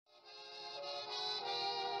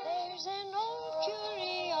There's an old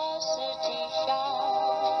curiosity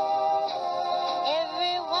shop.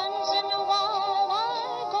 Every once in a while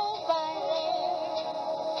I go by there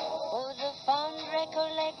for the fond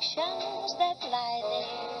recollections that lie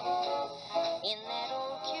there in that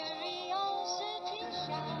old curiosity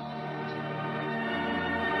shop.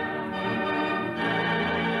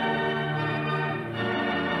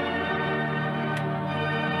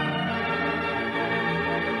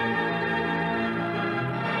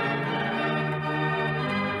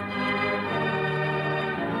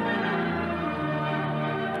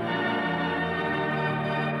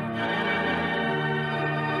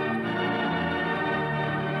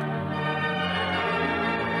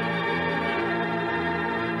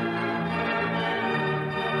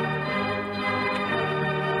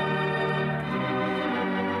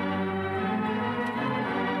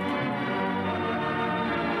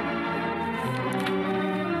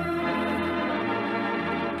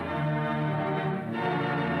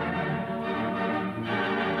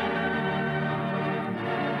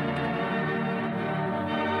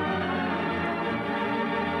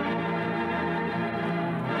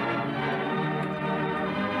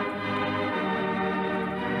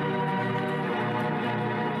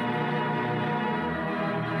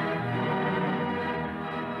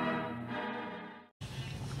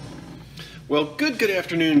 Well, good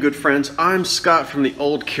afternoon, good friends. I'm Scott from the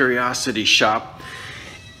Old Curiosity Shop,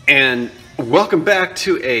 and welcome back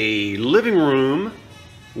to a living room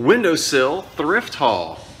windowsill thrift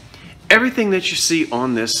haul. Everything that you see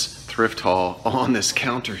on this thrift haul, on this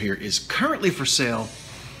counter here, is currently for sale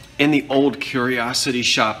in the Old Curiosity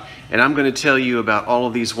Shop, and I'm going to tell you about all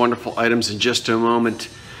of these wonderful items in just a moment.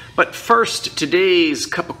 But first, today's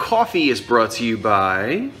cup of coffee is brought to you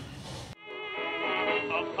by...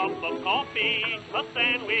 Coffee, a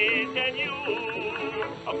sandwich, and you,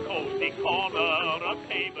 a cozy corner, a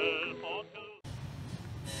table for two.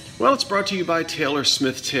 Well, it's brought to you by Taylor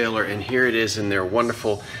Smith Taylor, and here it is in their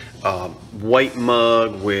wonderful white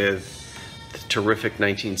mug with the terrific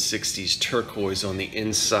 1960s turquoise on the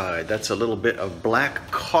inside. That's a little bit of black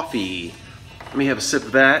coffee. Let me have a sip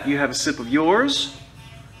of that. You have a sip of yours.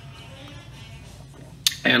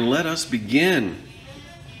 And let us begin.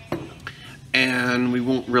 And we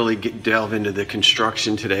won't really delve into the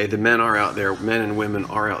construction today. The men are out there, men and women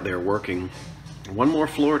are out there working. One more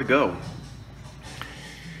floor to go.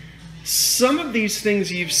 Some of these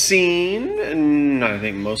things you've seen, and I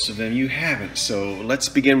think most of them you haven't. So let's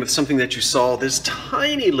begin with something that you saw, this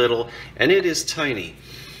tiny little, and it is tiny.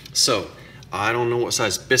 So I don't know what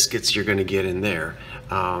size biscuits you're gonna get in there.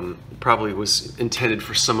 Probably was intended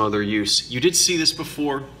for some other use. You did see this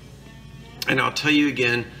before, and I'll tell you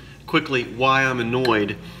again, quickly why I'm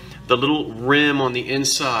annoyed. The little rim on the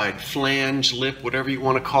inside, flange, lip, whatever you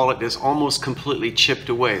want to call it, is almost completely chipped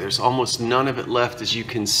away. There's almost none of it left, as you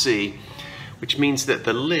can see, which means that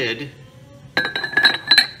the lid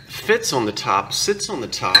fits on the top, sits on the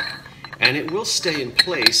top, and it will stay in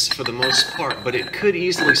place for the most part, but it could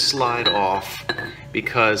easily slide off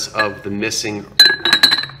because of the missing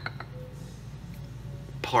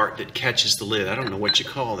part that catches the lid. I don't know what you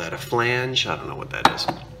call that, a flange? I don't know what that is.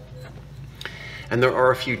 And there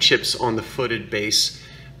are a few chips on the footed base,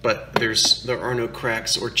 but there are no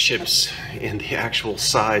cracks or chips in the actual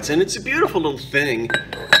sides. And it's a beautiful little thing.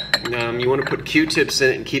 You want to put Q-tips in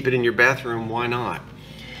it and keep it in your bathroom, why not?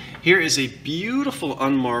 Here is a beautiful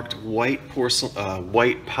unmarked white porcelain,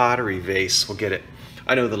 white pottery vase. We'll get it.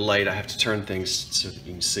 I know the light, I have to turn things so that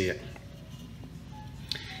you can see it.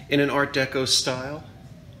 In an Art Deco style.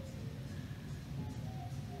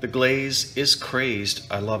 The glaze is crazed,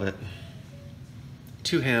 I love it.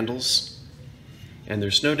 Two handles, and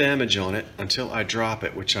there's no damage on it until I drop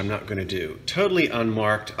it, which I'm not going to do. Totally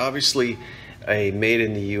unmarked, obviously a made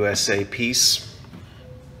in the USA piece,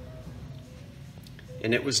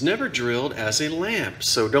 and it was never drilled as a lamp,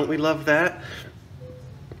 so don't we love that?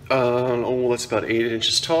 Oh, that's about 8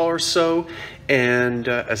 inches tall or so, and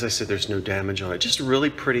as I said, there's no damage on it. Just really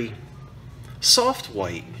pretty soft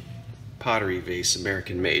white pottery vase,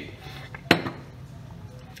 American made.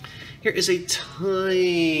 Here is a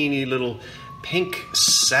tiny little pink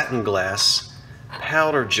satin glass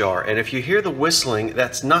powder jar, and if you hear the whistling,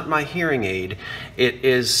 that's not my hearing aid. It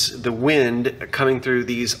is the wind coming through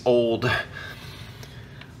these old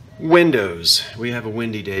windows. We have a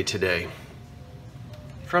windy day today.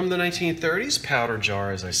 From the 1930s, powder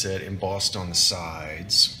jar, as I said, embossed on the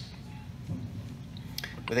sides,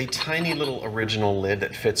 with a tiny little original lid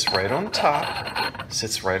that fits right on top,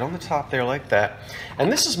 sits right on the top there like that. And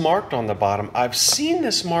this is marked on the bottom. I've seen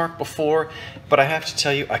this mark before, but I have to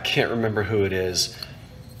tell you, I can't remember who it is.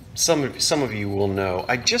 some of you will know.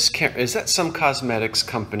 I just can't. Is that some cosmetics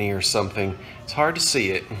company or something? It's hard to see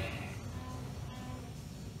it.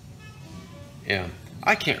 Yeah,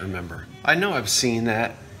 I can't remember. I know I've seen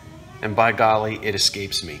that, and by golly, it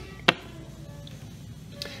escapes me.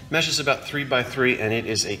 Measures about 3 by 3, and it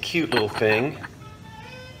is a cute little thing.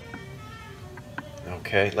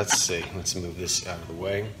 Okay, let's see. Let's move this out of the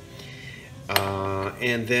way.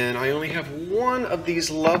 And then I only have one of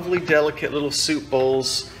these lovely, delicate little soup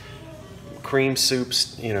bowls, cream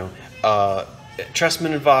soups, you know,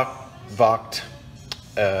 Tressmann and Vogt,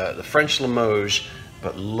 the French Limoges,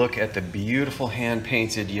 but look at the beautiful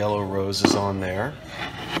hand-painted yellow roses on there.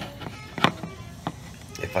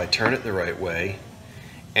 If I turn it the right way.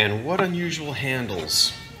 And what unusual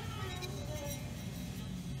handles.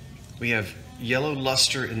 We have yellow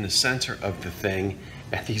luster in the center of the thing,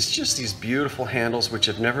 and these beautiful handles which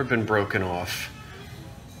have never been broken off.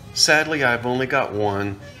 Sadly, I've only got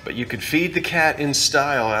one, but you could feed the cat in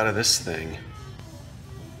style out of this thing.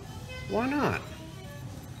 Why not?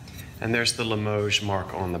 And there's the Limoges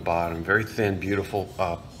mark on the bottom. Very thin, beautiful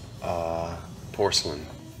porcelain.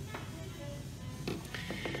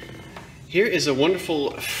 Here is a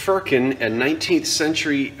wonderful firkin, a 19th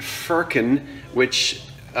century firkin, which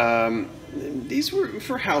these were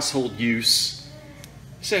for household use.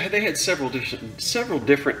 So they had several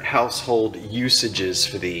different household usages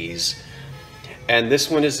for these. And this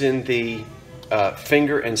one is in the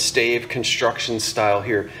finger and stave construction style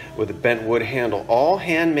here with a bent wood handle, all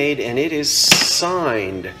handmade, and it is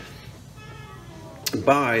signed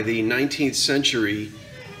by the 19th century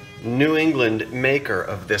New England maker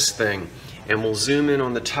of this thing. And we'll zoom in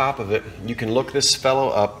on the top of it. You can look this fellow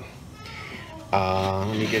up.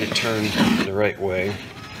 Let me get it turned the right way.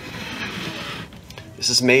 This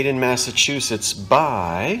is made in Massachusetts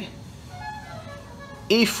by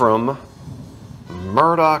Ephraim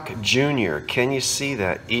Murdoch Jr. Can you see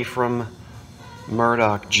that? Ephraim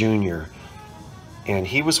Murdoch Jr. And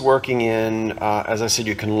he was working in, as I said,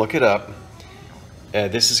 you can look it up.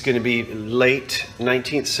 This is going to be late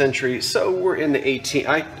 19th century, so we're in the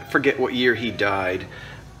I forget what year he died,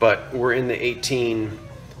 but we're in the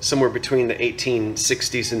somewhere between the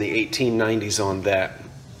 1860s and the 1890s on that.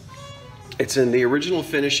 It's in the original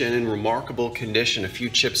finish and in remarkable condition, a few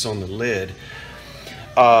chips on the lid.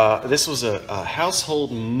 This was a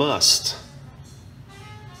household must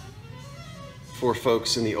for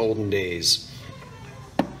folks in the olden days.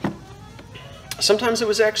 Sometimes it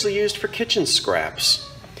was actually used for kitchen scraps.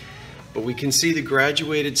 But we can see the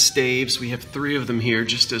graduated staves. We have 3 of them here,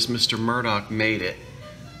 just as Mr. Murdoch made it.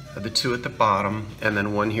 The 2 at the bottom, and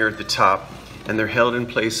then 1 here at the top. And they're held in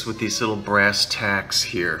place with these little brass tacks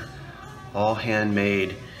here. All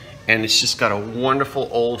handmade. And it's just got a wonderful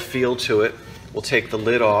old feel to it. We'll take the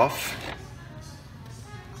lid off.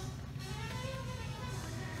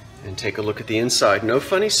 And take a look at the inside. No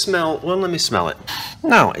funny smell. Well, let me smell it.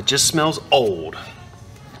 No, it just smells old.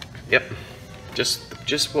 Yep,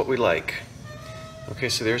 just what we like. Okay,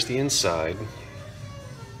 so there's the inside.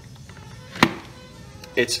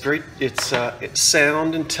 It's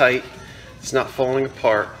sound and tight. It's not falling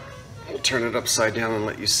apart. We'll turn it upside down and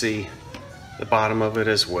let you see the bottom of it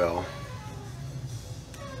as well.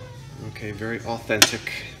 Okay, very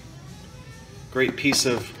authentic. Great piece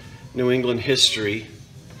of New England history.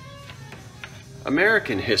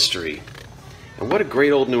 American history. And what a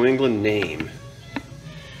great old New England name.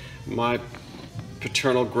 My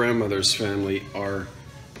paternal grandmother's family are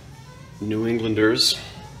New Englanders.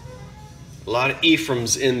 A lot of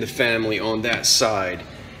Ephraims in the family on that side.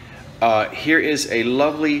 Here is a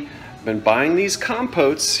lovely, I've been buying these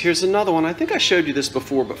compotes. Here's another one. I think I showed you this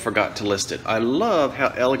before but forgot to list it. I love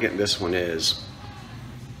how elegant this one is.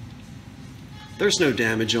 There's no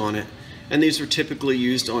damage on it. And these are typically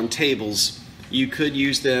used on tables. You could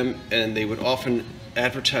use them, and they would often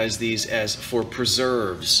advertise these as for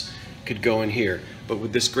preserves. Could go in here. But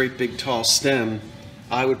with this great big tall stem,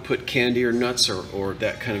 I would put candy or nuts or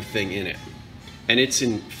that kind of thing in it. And it's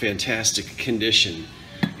in fantastic condition.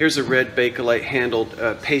 Here's a red Bakelite handled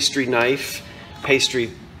pastry knife.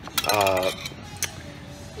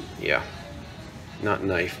 Yeah, not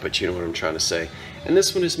knife, but you know what I'm trying to say. And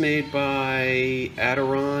this one is made by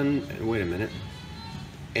Adiron, wait a minute,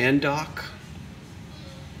 Andoc.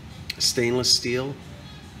 Stainless steel,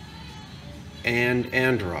 and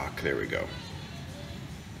Androck. There we go.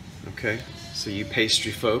 Okay, so you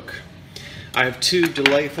pastry folk. I have 2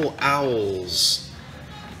 delightful owls.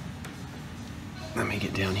 Let me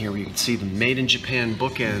get down here where you can see the Made in Japan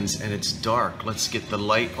bookends, and it's dark. Let's get the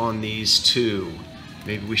light on these 2.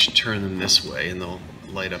 Maybe we should turn them this way and they'll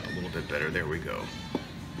light up a little bit better. There we go.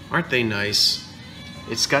 Aren't they nice?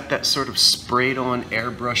 It's got that sort of sprayed on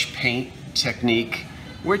airbrush paint technique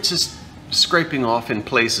where it's just scraping off in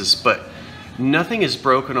places, but nothing is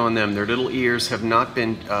broken on them. Their little ears have not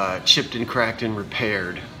been chipped and cracked and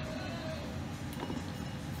repaired.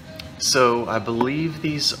 So I believe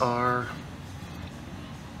these are,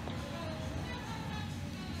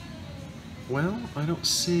 well, I don't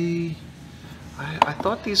see, I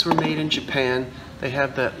thought these were made in Japan. They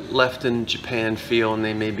have that left in Japan feel, and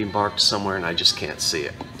they may be marked somewhere and I just can't see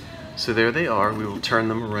it. So there they are. We will turn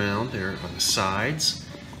them around. They're on the sides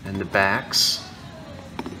and the backs.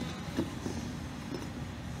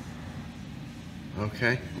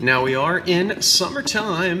 Okay, now we are in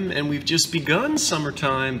summertime, and we've just begun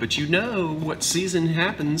summertime, but you know what season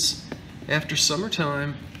happens after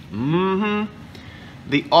summertime.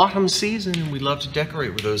 The autumn season, and we love to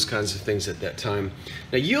decorate with those kinds of things at that time.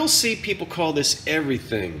 Now you'll see people call this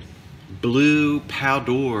everything. Blue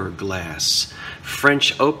Powder glass,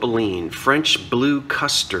 French opaline, French blue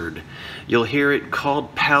custard. You'll hear it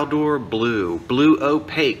called powder blue, blue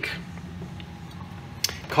opaque.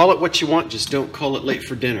 Call it what you want, just don't call it late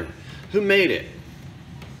for dinner. Who made it?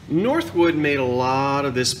 Northwood made a lot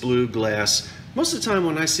of this blue glass. Most of the time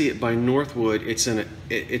when I see it by Northwood, it's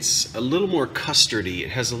a little more custardy.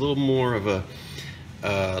 It has a little more of a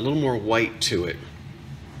little more white to it.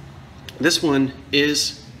 This one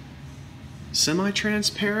is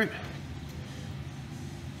semi-transparent.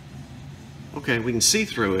 Okay, we can see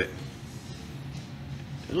through it.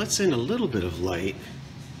 It lets in a little bit of light.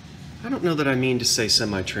 I don't know that I mean to say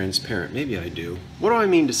semi-transparent. Maybe I do. What do I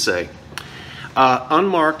mean to say?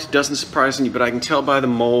 Unmarked doesn't surprise me, but I can tell by the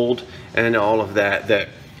mold and all of that that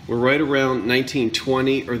we're right around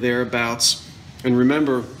 1920 or thereabouts. And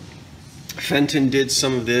remember, Fenton did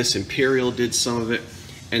some of this, Imperial did some of it,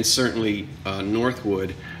 and certainly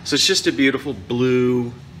Northwood. So it's just a beautiful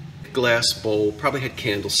blue glass bowl, probably had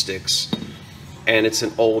candlesticks, and it's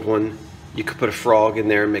an old one. You could put a frog in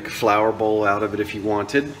there and make a flower bowl out of it if you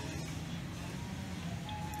wanted.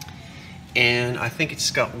 And I think it's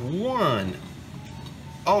got one,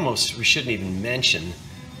 almost, we shouldn't even mention,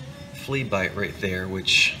 flea bite right there,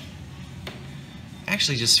 which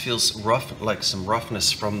actually just feels rough, like some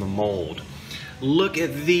roughness from the mold. Look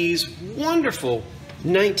at these wonderful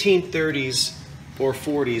 1930s or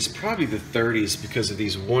 40s, probably the 30s, because of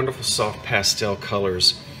these wonderful soft pastel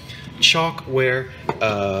colors. Chalkware,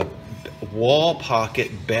 wall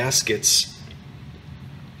pocket baskets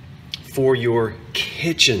for your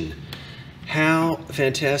kitchen. How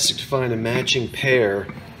fantastic to find a matching pair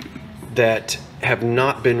that have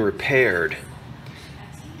not been repaired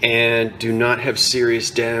and do not have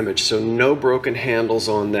serious damage. So no broken handles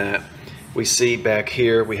on that. We see back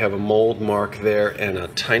here we have a mold mark there and a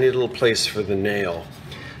tiny little place for the nail.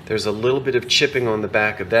 There's a little bit of chipping on the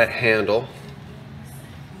back of that handle.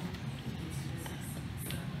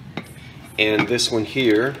 And this one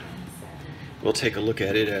here, we'll take a look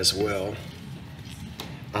at it as well.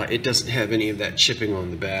 It doesn't have any of that chipping on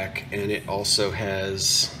the back, and it also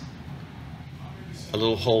has a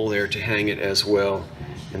little hole there to hang it as well,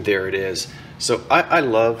 and there it is. So I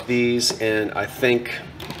love these, and I think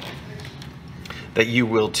that you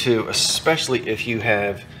will too, especially if you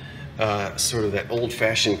have sort of that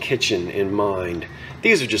old-fashioned kitchen in mind.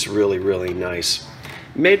 These are just really, really nice.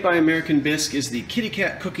 Made by American Bisque is the Kitty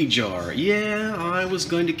Cat cookie jar. Yeah, I was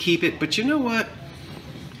going to keep it, but you know what?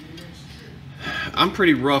 I'm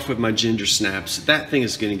pretty rough with my ginger snaps. That thing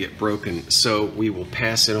is going to get broken, so we will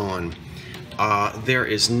pass it on. There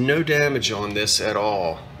is no damage on this at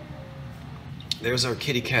all. There's our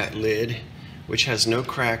kitty cat lid, which has no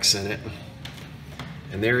cracks in it.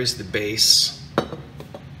 And there is the base.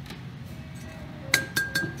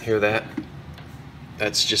 Hear that?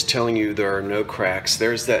 That's just telling you there are no cracks.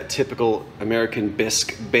 There's that typical American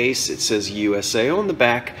Bisque base. It says USA on the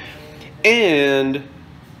back. And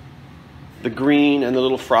the green and the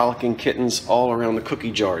little frolicking kittens all around the cookie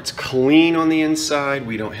jar. It's clean on the inside.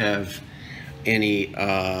 We don't have any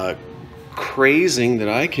crazing that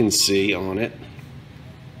I can see on it.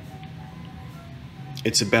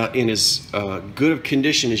 It's about in as good of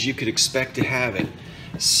condition as you could expect to have it.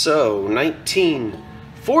 So,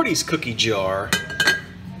 1940s cookie jar.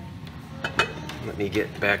 Let me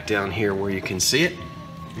get back down here where you can see it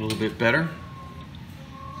a little bit better.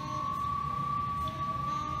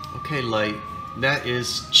 Okay, light, that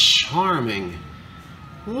is charming.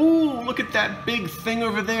 Ooh, look at that big thing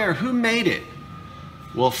over there. Who made it?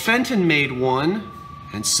 Well, Fenton made one,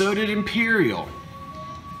 and so did Imperial.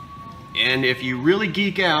 And if you really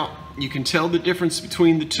geek out, you can tell the difference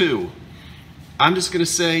between the two. I'm just gonna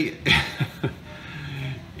say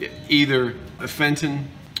either Fenton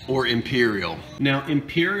or Imperial. Now,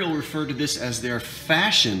 Imperial referred to this as their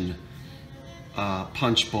fashion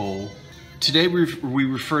punch bowl. Today we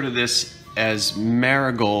refer to this as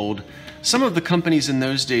Marigold. Some of the companies in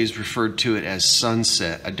those days referred to it as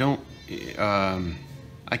Sunset. I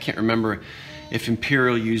can't remember if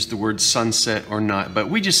Imperial used the word Sunset or not, but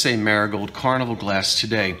we just say Marigold Carnival glass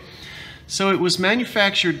today. So it was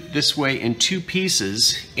manufactured this way in 2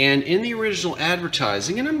 pieces, and in the original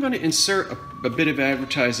advertising, and I'm going to insert a bit of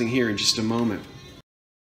advertising here in just a moment.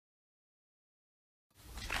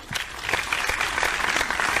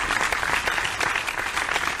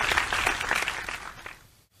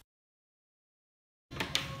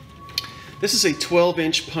 This is a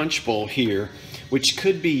 12-inch punch bowl here, which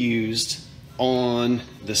could be used on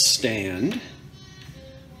the stand.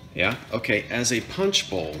 Yeah, okay, as a punch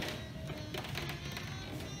bowl.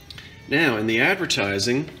 Now, in the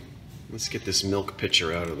advertising, let's get this milk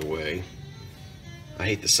pitcher out of the way. I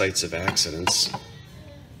hate the sights of accidents.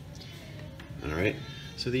 All right,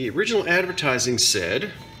 so the original advertising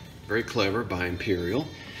said, very clever by Imperial,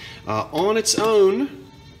 on its own,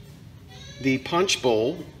 the punch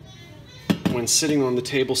bowl, when sitting on the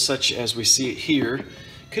table such as we see it here,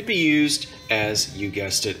 could be used as, you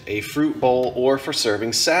guessed it, a fruit bowl or for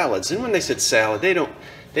serving salads. And when they said salad,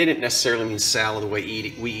 they didn't necessarily mean salad the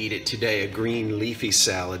way we eat it today, a green leafy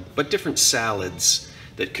salad, but different salads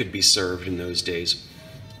that could be served in those days.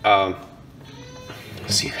 So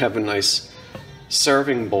you have a nice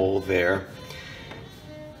serving bowl there.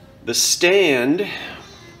 The stand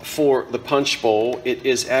for the punch bowl, it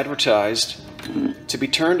is advertised to be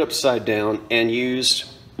turned upside down and used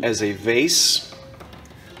as a vase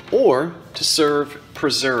or to serve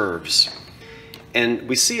preserves. And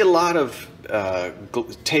we see a lot of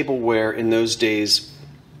tableware in those days,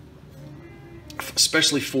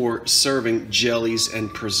 especially for serving jellies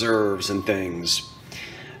and preserves and things.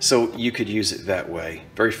 So you could use it that way,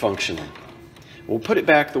 very functional. We'll put it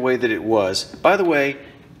back the way that it was. By the way,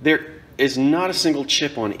 there is not a single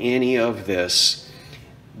chip on any of this.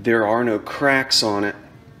 There are no cracks on it.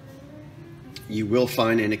 You will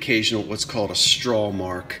find an occasional what's called a straw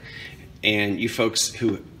mark. And you folks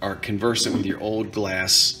who are conversant with your old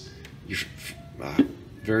glass, you're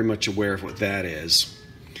very much aware of what that is.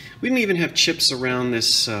 We didn't even have chips around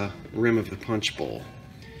this rim of the punch bowl.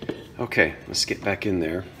 Okay, let's get back in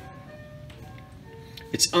there.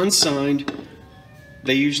 It's unsigned.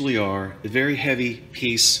 They usually are. A very heavy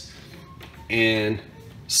piece and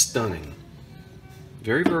stunning.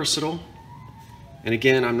 Very versatile. And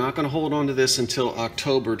again, I'm not going to hold on to this until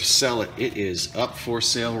October to sell it. It is up for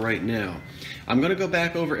sale right now. I'm going to go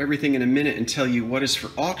back over everything in a minute and tell you what is for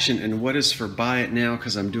auction and what is for buy it now,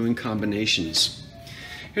 because I'm doing combinations.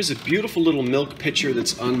 Here's a beautiful little milk pitcher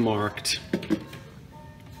that's unmarked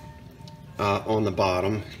on the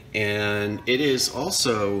bottom. And it is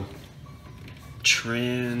also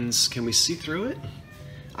can we see through it?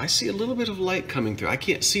 I see a little bit of light coming through. I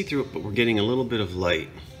can't see through it, but we're getting a little bit of light.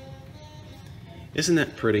 Isn't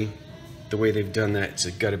that pretty, the way they've done that? It's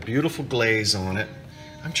got a beautiful glaze on it.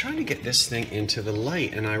 I'm trying to get this thing into the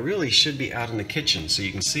light, and I really should be out in the kitchen so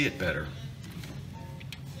you can see it better.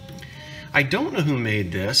 I don't know who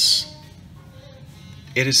made this.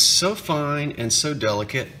 It is so fine and so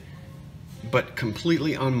delicate, but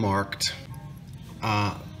completely unmarked.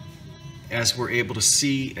 As we're able to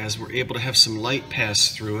see, as we're able to have some light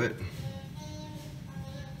pass through it.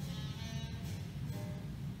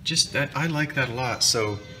 Just that, I like that a lot.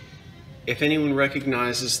 So if anyone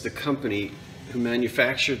recognizes the company who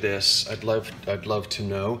manufactured this, I'd love to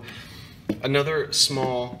know. Another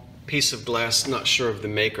small piece of glass, not sure of the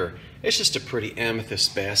maker. It's just a pretty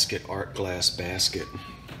amethyst basket, art glass basket.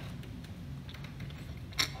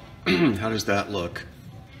 How does that look?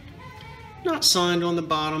 Not signed on the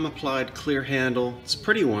bottom, applied clear handle. It's a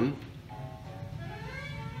pretty one.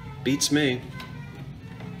 Beats me.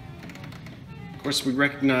 Of course, we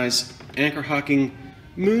recognize Anchor Hocking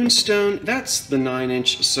Moonstone. That's the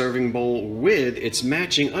 9-inch serving bowl with its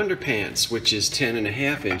matching underpants, which is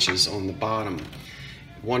 10.5 inches on the bottom.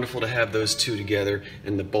 Wonderful to have those two together,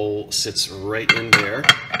 and the bowl sits right in there,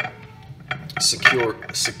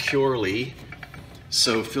 securely.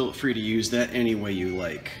 So feel free to use that any way you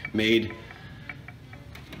like. Made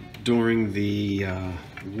during the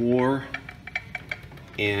war,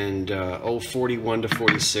 and 41 to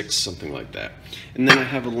 46, something like that. And then I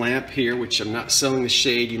have a lamp here, which I'm not selling the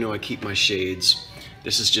shade. You know I keep my shades.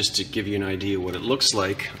 This is just to give you an idea what it looks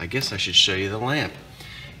like. I guess I should show you the lamp.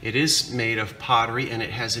 It is made of pottery, and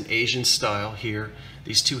it has an Asian style here.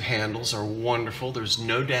 These two handles are wonderful. There's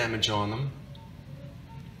no damage on them.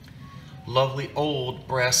 Lovely old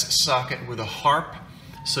brass socket with a harp.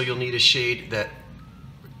 So you'll need a shade that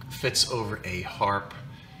fits over a harp.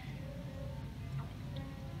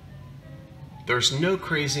 There's no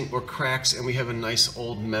crazing or cracks, and we have a nice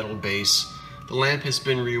old metal base. The lamp has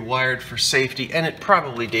been rewired for safety, and it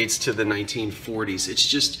probably dates to the 1940s. It's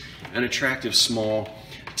just an attractive small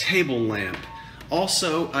table lamp.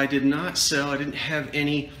 Also, I didn't have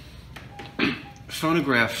any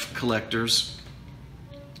phonograph collectors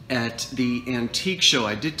at the antique show.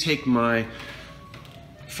 I did take my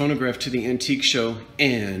phonograph to the antique show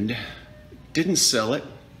and didn't sell it.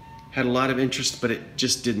 Had a lot of interest, but it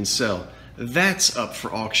just didn't sell. That's up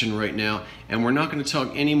for auction right now, and we're not going to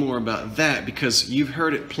talk any more about that because you've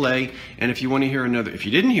heard it play, and if you want to hear if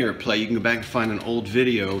you didn't hear it play, you can go back and find an old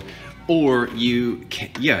video, or you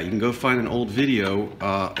can go find an old video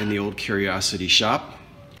in the old Curiosity Shop,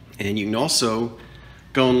 and you can also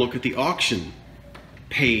go and look at the auction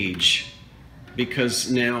page, because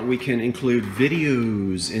now we can include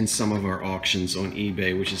videos in some of our auctions on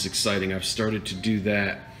eBay, which is exciting. I've started to do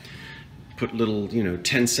that. Put little,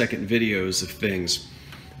 10-second videos of things.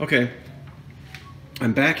 Okay,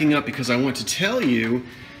 I'm backing up because I want to tell you,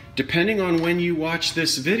 depending on when you watch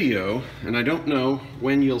this video, and I don't know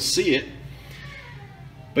when you'll see it,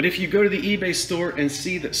 but if you go to the eBay store and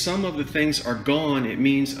see that some of the things are gone, it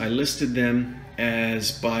means I listed them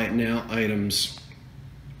as buy it now items.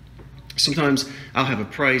 Sometimes I'll have a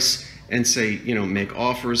price and say, make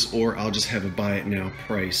offers, or I'll just have a buy it now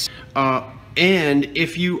price. And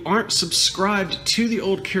if you aren't subscribed to the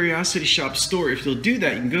Old Curiosity Shop store, if you'll do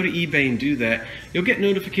that, you can go to eBay and do that. You'll get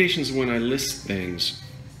notifications when I list things.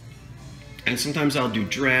 And sometimes I'll do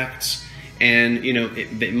drafts, and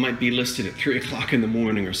it might be listed at 3 o'clock in the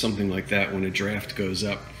morning or something like that when a draft goes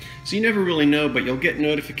up. So you never really know, but you'll get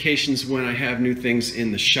notifications when I have new things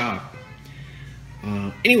in the shop.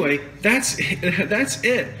 Anyway, that's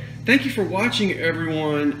it. Thank you for watching,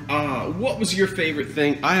 everyone. What was your favorite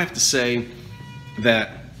thing? I have to say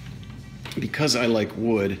that because I like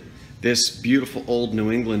wood, this beautiful old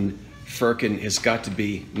New England Firkin has got to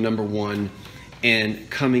be #1, and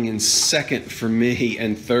coming in second for me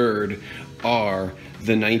and third are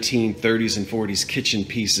the 1930s and 40s kitchen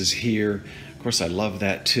pieces here. Of course, I love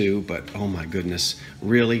that too, but oh my goodness,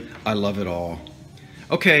 really, I love it all.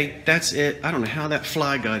 Okay, that's it. I don't know how that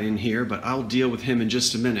fly got in here, but I'll deal with him in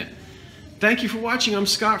just a minute. Thank you for watching. I'm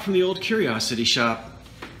Scott from the Old Curiosity Shop.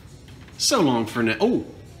 So long for now. Oh,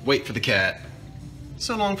 wait for the cat.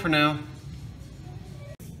 So long for now.